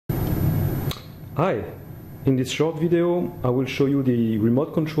Hi, in this short video I will show you the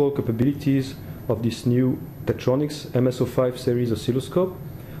remote control capabilities of this new Tektronix MSO58 series oscilloscope.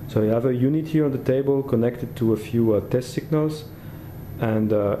 So I have a unit here on the table connected to a few test signals,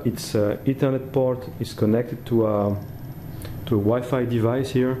 and its Ethernet port is connected to a Wi-Fi device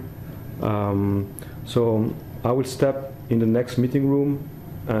here. So I will step in the next meeting room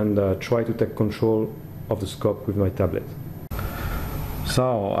and try to take control of the scope with my tablet.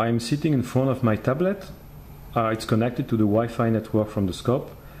 So I'm sitting in front of my tablet. It's connected to the Wi-Fi network from the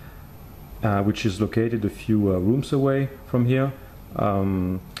scope, which is located a few rooms away from here.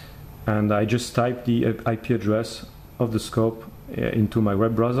 And I just typed the IP address of the scope into my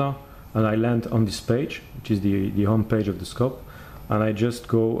web browser, and I land on this page, which is the home page of the scope. And I just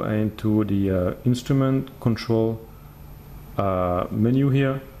go into the instrument control menu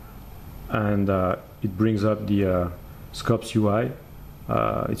here, and it brings up the scope's UI.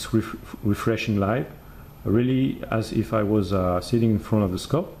 It's refreshing live, really as if I was sitting in front of the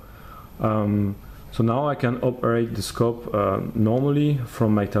scope. So now I can operate the scope normally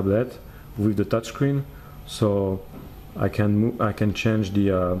from my tablet with the touchscreen. So I can change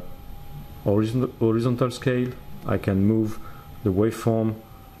the horizontal scale. I can move the waveform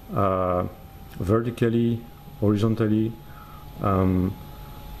vertically, horizontally.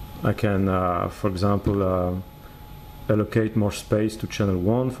 I can, for example, allocate more space to channel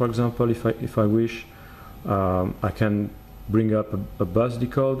 1, for example, if I wish. I can bring up a bus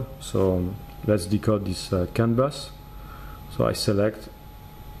decode. So let's decode this CAN bus. So I select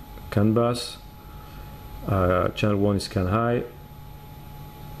CAN bus. Channel 1 is CAN high.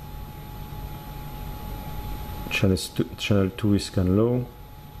 Channel 2 is CAN low.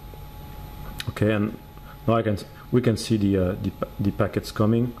 Okay, and now we can see the packets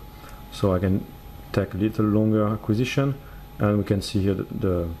coming. So I can take a little longer acquisition, and we can see here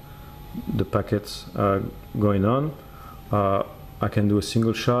the packets going on. I can do a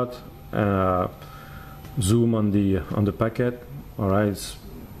single shot, zoom on the packet. All right,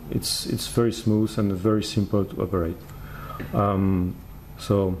 it's very smooth and very simple to operate.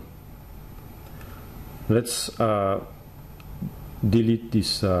 So let's delete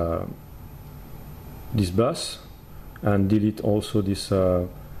this bus, and delete also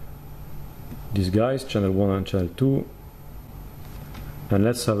these guys, channel 1 and channel 2. And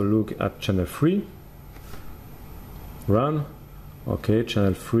let's have a look at channel 3. Run. Okay,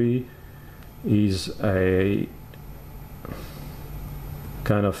 channel 3 is a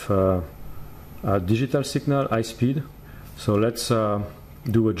kind of a digital signal, high speed. So let's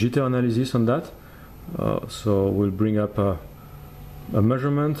do a jitter analysis on that. So we'll bring up a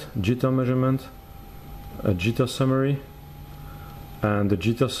measurement, jitter measurement, a jitter summary, and the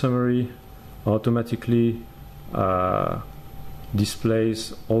jitter summary automatically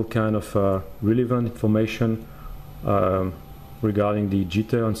displays all kind of relevant information regarding the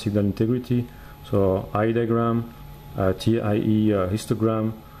jitter and signal integrity. So eye diagram, TIE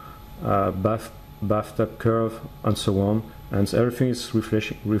histogram, bathtub curve, and so on. And so everything is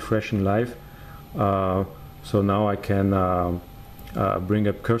refreshing live. So now I can bring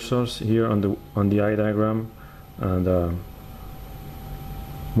up cursors here on the eye diagram and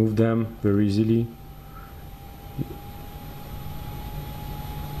move them very easily.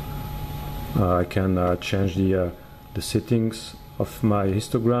 I can change the settings of my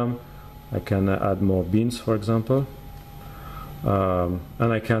histogram. I can add more bins, for example, and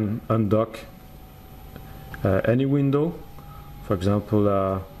I can undock any window. For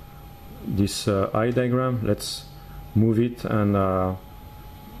example, this eye diagram, let's move it and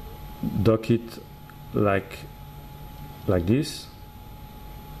dock it like this.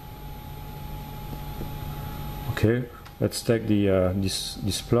 Okay, let's take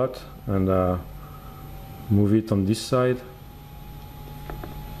this plot and move it on this side.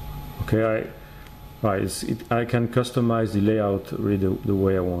 Okay, I can customize the layout really the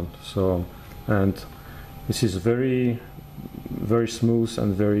way I want. So, and this is very smooth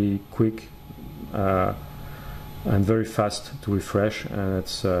and very quick and very fast to refresh, and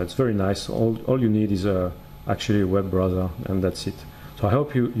it's very nice. All you need is actually a web browser, and that's it. So I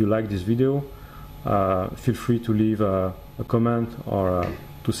hope you like this video. Feel free to leave a comment or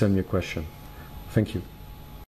to send me a question. Thank you.